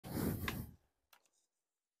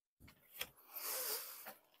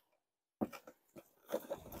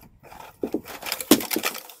What's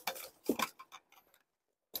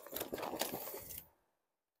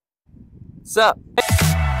up?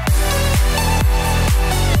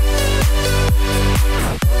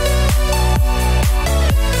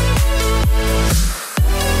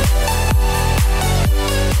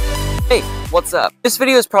 Hey, what's up? This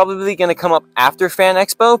video is probably going to come up after Fan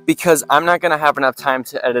Expo because I'm not going to have enough time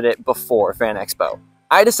to edit it before Fan Expo.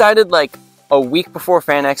 I decided like a week before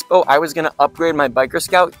Fan Expo, I was going to upgrade my Biker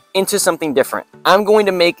Scout into something different. I'm going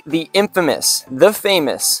to make the infamous, the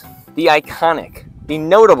famous, the iconic, the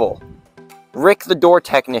notable Rick the Door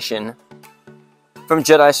Technician from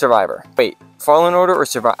Jedi Survivor. Wait, Fallen Order or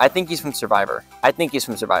Survivor? I think he's from Survivor. I think he's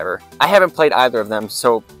from Survivor. I haven't played either of them,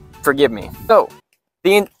 so forgive me. So,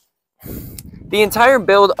 the entire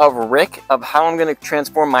build of Rick, of how I'm going to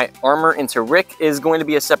transform my armor into Rick, is going to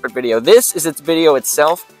be a separate video. This is its video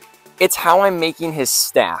itself. It's how I'm making his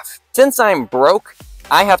staff. Since I'm broke,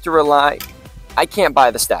 I have to rely... I can't buy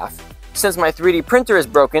the staff. Since my 3D printer is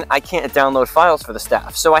broken, I can't download files for the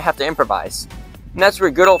staff, so I have to improvise. And that's where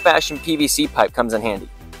good old-fashioned PVC pipe comes in handy.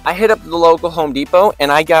 I hit up the local Home Depot,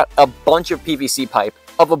 and I got a bunch of PVC pipe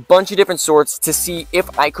of a bunch of different sorts to see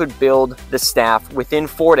if I could build the staff within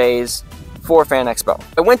 4 days for Fan Expo.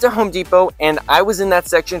 I went to Home Depot, and I was in that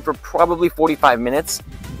section for probably 45 minutes,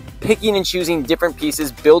 picking and choosing different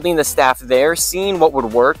pieces, building the staff there, seeing what would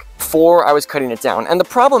work before I was cutting it down. And the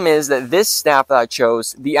problem is that this staff that I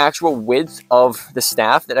chose, the actual width of the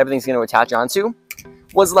staff that everything's going to attach onto,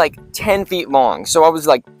 was like 10 feet long. So I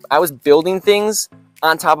was building things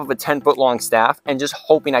on top of a 10-foot long staff and just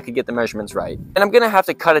hoping I could get the measurements right. And I'm going to have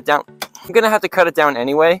to cut it down. I'm going to have to cut it down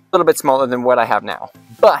anyway, a little bit smaller than what I have now.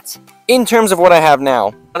 But in terms of what I have now,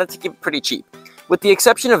 I wanted to keep it pretty cheap. With the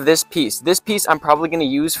exception of this piece I'm probably going to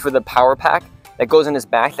use for the power pack that goes in his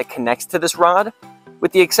back that connects to this rod.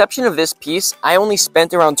 With the exception of this piece, I only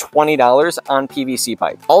spent around $20 on PVC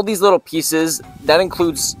pipe. All these little pieces, that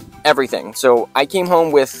includes everything. So I came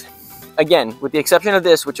home with, again, with the exception of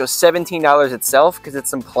this, which was $17 itself, because it's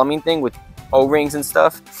some plumbing thing with O-rings and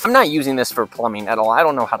stuff. I'm not using this for plumbing at all. I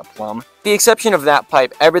don't know how to plumb. The exception of that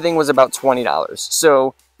pipe, everything was about $20.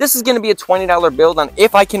 So this is going to be a $20 build on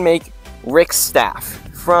if I can make Rick's staff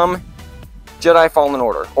from Jedi Fallen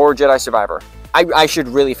Order or Jedi Survivor. I should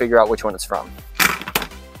really figure out which one it's from.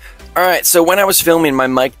 Alright, so when I was filming, my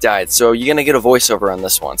mic died, so you're going to get a voiceover on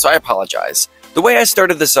this one, so I apologize. The way I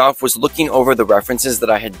started this off was looking over the references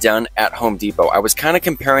that I had done at Home Depot. I was kind of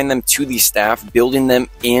comparing them to the staff, building them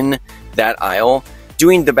in that aisle,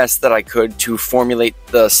 doing the best that I could to formulate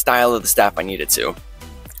the style of the staff I needed to.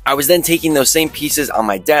 I was then taking those same pieces on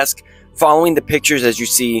my desk, following the pictures as you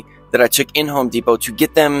see that I took in Home Depot to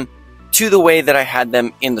get them to the way that I had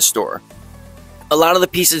them in the store. A lot of the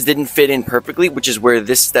pieces didn't fit in perfectly, which is where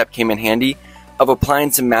this step came in handy, of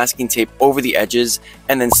applying some masking tape over the edges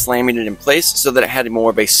and then slamming it in place so that it had more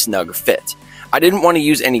of a snug fit. I didn't want to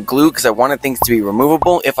use any glue because I wanted things to be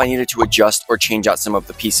removable if I needed to adjust or change out some of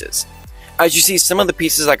the pieces. As you see, some of the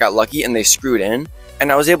pieces I got lucky and they screwed in,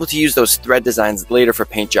 and I was able to use those thread designs later for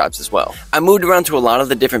paint jobs as well. I moved around to a lot of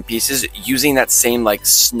the different pieces using that same like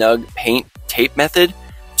snug paint tape method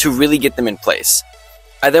to really get them in place.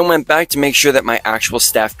 I then went back to make sure that my actual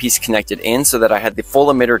staff piece connected in so that I had the full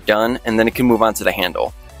emitter done and then it can move on to the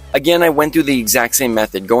handle. Again, I went through the exact same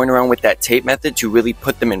method, going around with that tape method to really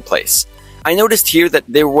put them in place. I noticed here that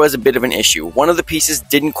there was a bit of an issue. One of the pieces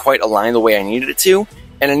didn't quite align the way I needed it to,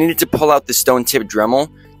 and I needed to pull out the stone tip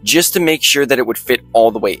Dremel just to make sure that it would fit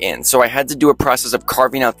all the way in. So I had to do a process of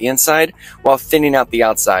carving out the inside while thinning out the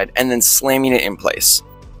outside and then slamming it in place.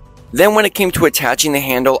 Then when it came to attaching the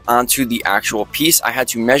handle onto the actual piece, I had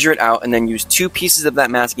to measure it out and then use 2 pieces of that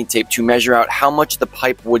masking tape to measure out how much the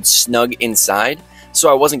pipe would snug inside so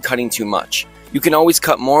I wasn't cutting too much. You can always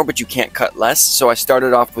cut more, but you can't cut less, so I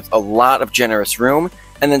started off with a lot of generous room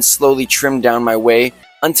and then slowly trimmed down my way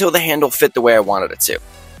until the handle fit the way I wanted it to.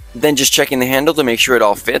 Then just checking the handle to make sure it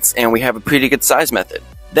all fits, and we have a pretty good size method.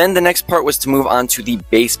 Then the next part was to move on to the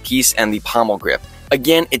base piece and the pommel grip.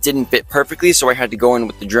 Again, it didn't fit perfectly, so I had to go in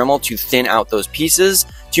with the Dremel to thin out those pieces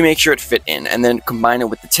to make sure it fit in, and then combine it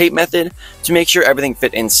with the tape method to make sure everything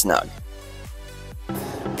fit in snug.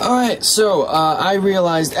 Alright, so I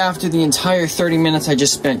realized after the entire 30 minutes I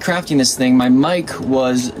just spent crafting this thing, my mic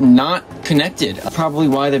was not connected. Probably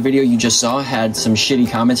why the video you just saw had some shitty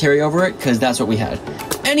commentary over it, because that's what we had.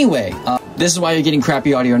 Anyway, this is why you're getting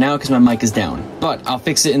crappy audio now, because my mic is down. But I'll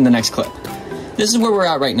fix it in the next clip. This is where we're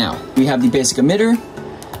at right now. We have the basic emitter,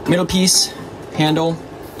 middle piece, handle,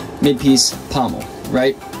 mid piece, pommel,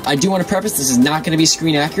 right? I do want to preface, this is not going to be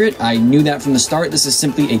screen accurate. I knew that from the start. This is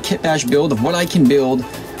simply a kit bash build of what I can build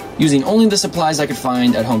using only the supplies I could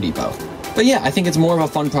find at Home Depot. But yeah, I think it's more of a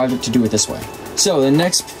fun project to do it this way. So the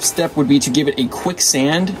next step would be to give it a quick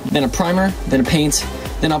sand, then a primer, then a paint,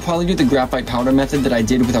 then I'll probably do the graphite powder method that I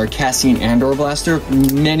did with our Cassian Andor blaster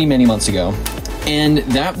many months ago. And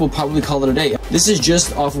that will probably call it a day. This is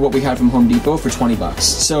just off of what we had from Home Depot for 20 bucks.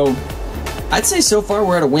 So I'd say so far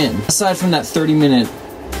we're at a win. Aside from that 30-minute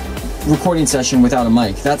recording session without a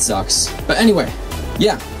mic, that sucks. But anyway,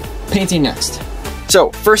 yeah, painting next. So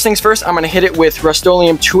first things first, I'm gonna hit it with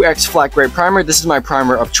Rustoleum 2X flat gray primer. This is my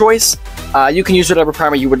primer of choice. You can use whatever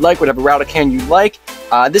primer you would like, whatever router can you like.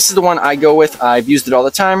 This is the one I go with. I've used it all the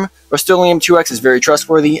time. Rustoleum 2X is very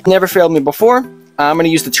trustworthy. Never failed me before. I'm gonna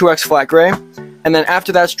use the 2X flat gray. And then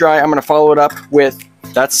after that's dry, I'm gonna follow it up with,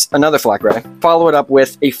 that's another flat gray. Follow it up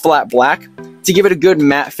with a flat black to give it a good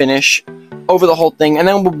matte finish over the whole thing, and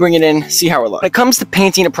then we'll bring it in, see how it looks. When it comes to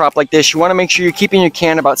painting a prop like this, you wanna make sure you're keeping your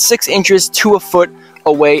can about 6 inches to a foot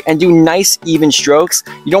away and do nice even strokes.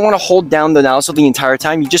 You don't wanna hold down the nozzle the entire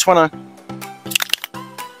time. You just wanna,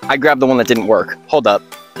 I grabbed the one that didn't work. Hold up.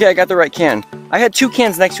 Okay, I got the right can. I had 2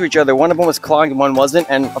 cans next to each other. One of them was clogged and one wasn't,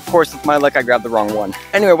 and of course, with my luck, I grabbed the wrong one.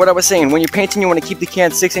 Anyway, what I was saying, when you're painting, you want to keep the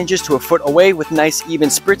can 6 inches to a foot away with nice even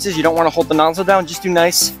spritzes. You don't want to hold the nozzle down, just do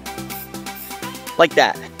nice like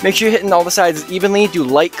that. Make sure you're hitting all the sides evenly, do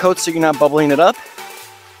light coats so you're not bubbling it up,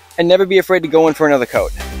 and never be afraid to go in for another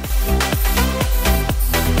coat.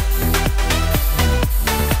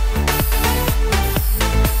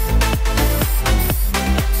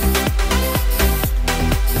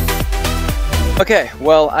 Okay,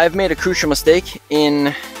 well, I've made a crucial mistake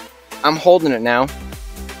in, I'm holding it now,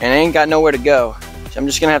 and I ain't got nowhere to go. So I'm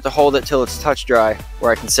just gonna have to hold it till it's touch dry,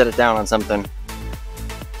 where I can set it down on something.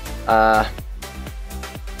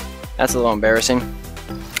 That's a little embarrassing.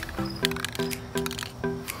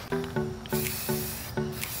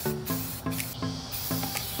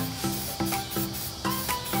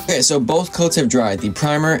 Okay, so both coats have dried. The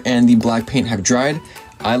primer and the black paint have dried.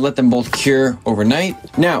 I let them both cure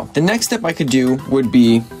overnight. Now, the next step I could do would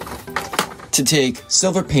be to take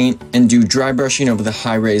silver paint and do dry brushing over the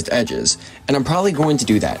high raised edges. And I'm probably going to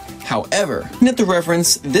do that. However, looking at the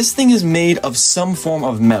reference, this thing is made of some form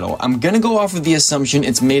of metal. I'm gonna go off of the assumption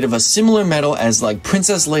it's made of a similar metal as like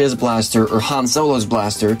Princess Leia's blaster or Han Solo's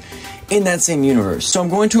blaster in that same universe. So I'm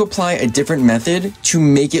going to apply a different method to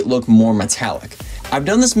make it look more metallic. I've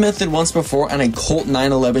done this method once before on a Colt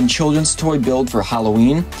 911 children's toy build for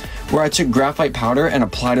Halloween, where I took graphite powder and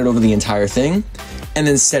applied it over the entire thing, and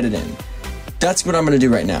then set it in. That's what I'm going to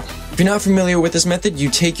do right now. If you're not familiar with this method, you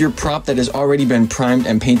take your prop that has already been primed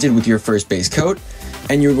and painted with your first base coat,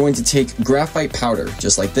 and you're going to take graphite powder,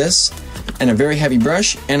 just like this, and a very heavy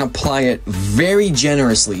brush, and apply it very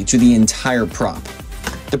generously to the entire prop.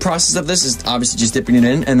 The process of this is obviously just dipping it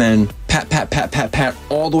in and then pat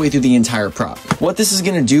all the way through the entire prop. What this is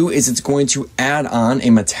going to do is it's going to add on a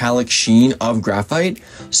metallic sheen of graphite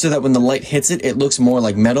so that when the light hits it, it looks more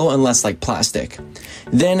like metal and less like plastic.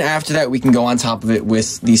 Then after that, we can go on top of it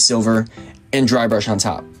with the silver and dry brush on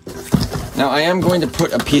top. Now I am going to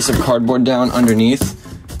put a piece of cardboard down underneath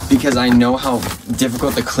because I know how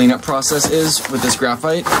difficult the cleanup process is with this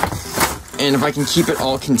graphite. And if I can keep it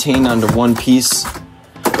all contained onto one piece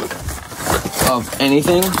of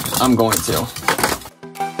anything, I'm going to.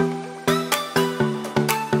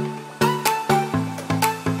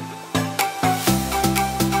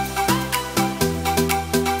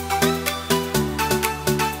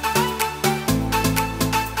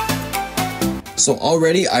 So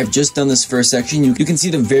already I've just done this first section. You can see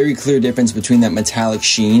the very clear difference between that metallic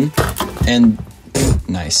sheen and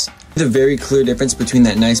nice. The very clear difference between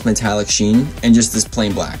that nice metallic sheen and just this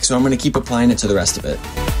plain black. So I'm going to keep applying it to the rest of it.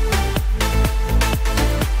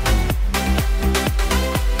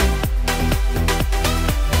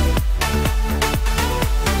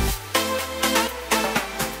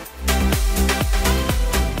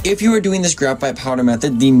 If you are doing this graphite powder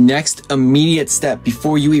method, the next immediate step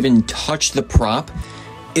before you even touch the prop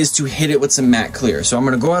is to hit it with some matte clear. So I'm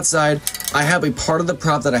gonna go outside. I have a part of the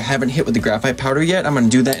prop that I haven't hit with the graphite powder yet. I'm gonna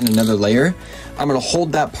do that in another layer. I'm gonna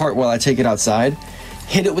hold that part while I take it outside,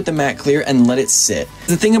 hit it with the matte clear, and let it sit.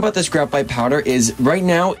 The thing about this graphite powder is right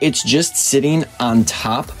now it's just sitting on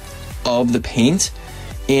top of the paint.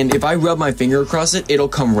 And if I rub my finger across it, it'll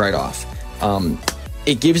come right off.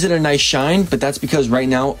 It gives it a nice shine, but that's because right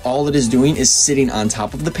now all it is doing is sitting on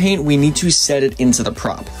top of the paint. We need to set it into the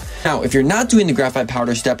prop. Now, if you're not doing the graphite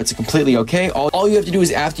powder step, it's completely okay. All you have to do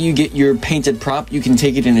is after you get your painted prop, you can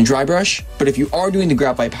take it in a dry brush. But if you are doing the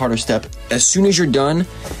graphite powder step, as soon as you're done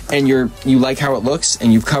and you like how it looks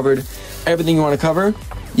and you've covered everything you want to cover,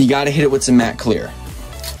 you got to hit it with some matte clear.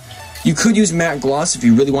 You could use matte gloss if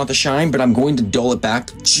you really want the shine, but I'm going to dull it back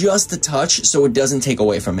just a touch so it doesn't take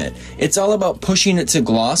away from it. It's all about pushing it to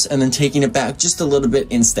gloss and then taking it back just a little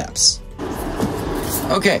bit in steps.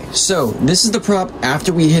 Okay, so this is the prop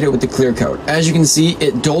after we hit it with the clear coat. As you can see,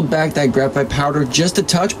 it dulled back that graphite powder just a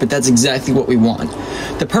touch, but that's exactly what we want.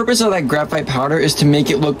 The purpose of that graphite powder is to make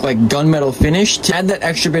it look like gunmetal finish, to add that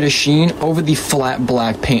extra bit of sheen over the flat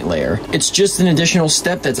black paint layer. It's just an additional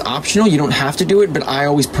step that's optional. You don't have to do it, but I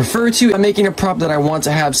always prefer to. I'm making a prop that I want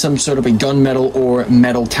to have some sort of a gunmetal or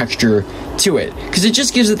metal texture to it, because it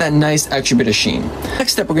just gives it that nice extra bit of sheen.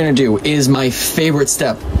 Next step we're gonna do is my favorite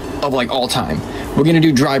step of like all time. We're gonna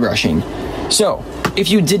do dry brushing. So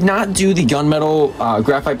if you did not do the gunmetal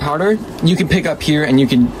graphite powder, you can pick up here and you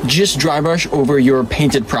can just dry brush over your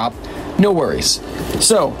painted prop. No worries.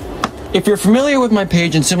 So if you're familiar with my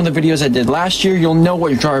page and some of the videos I did last year, you'll know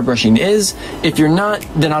what dry brushing is. If you're not,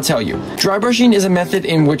 then I'll tell you. Dry brushing is a method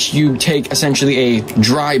in which you take essentially a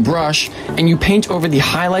dry brush and you paint over the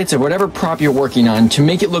highlights of whatever prop you're working on to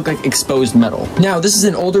make it look like exposed metal. Now, this is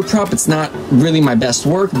an older prop. It's not really my best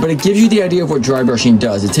work, but it gives you the idea of what dry brushing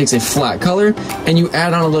does. It takes a flat color and you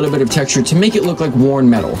add on a little bit of texture to make it look like worn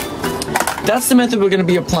metal. That's the method we're going to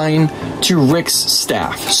be applying to Rick's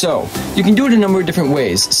staff. So you can do it a number of different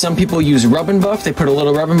ways. Some people use rub and buff. They put a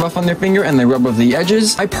little rub and buff on their finger and they rub over the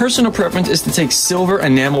edges. My personal preference is to take silver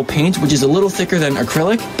enamel paint, which is a little thicker than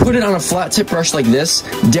acrylic, put it on a flat tip brush like this,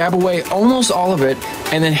 dab away almost all of it,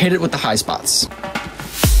 and then hit it with the high spots.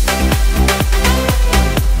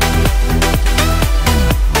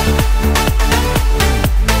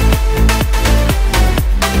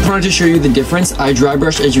 I wanted to show you the difference. I dry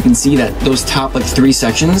brush, as you can see, that those top like 3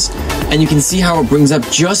 sections, and you can see how it brings up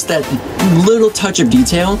just that little touch of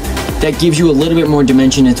detail that gives you a little bit more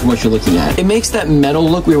dimension into what you're looking at. It makes that metal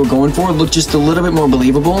look we were going for look just a little bit more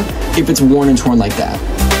believable if it's worn and torn like that.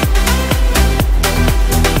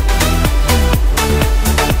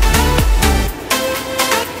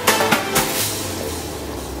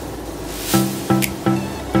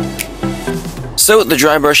 So the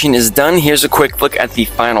dry brushing is done. Here's a quick look at the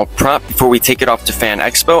final prop before we take it off to Fan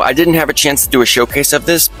Expo. I didn't have a chance to do a showcase of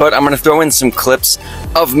this, but I'm going to throw in some clips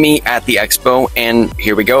of me at the expo, and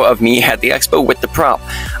here we go, of me at the expo with the prop.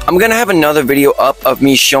 I'm going to have another video up of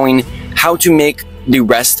me showing how to make the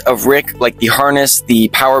rest of Rick, like the harness, the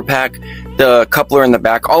power pack, the coupler in the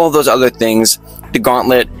back, all of those other things, the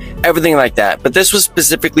gauntlet, everything like that. But this was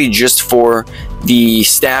specifically just for the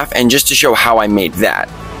staff and just to show how I made that.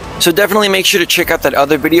 So definitely make sure to check out that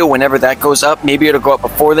other video whenever that goes up. Maybe it'll go up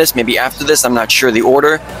before this, maybe after this, I'm not sure the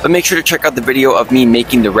order, but make sure to check out the video of me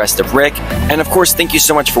making the rest of Rick. And of course, thank you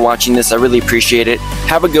so much for watching this. I really appreciate it.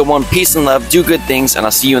 Have a good one. Peace and love. Do good things, and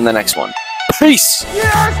I'll see you in the next one. Peace!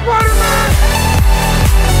 Yeah, Spider-Man!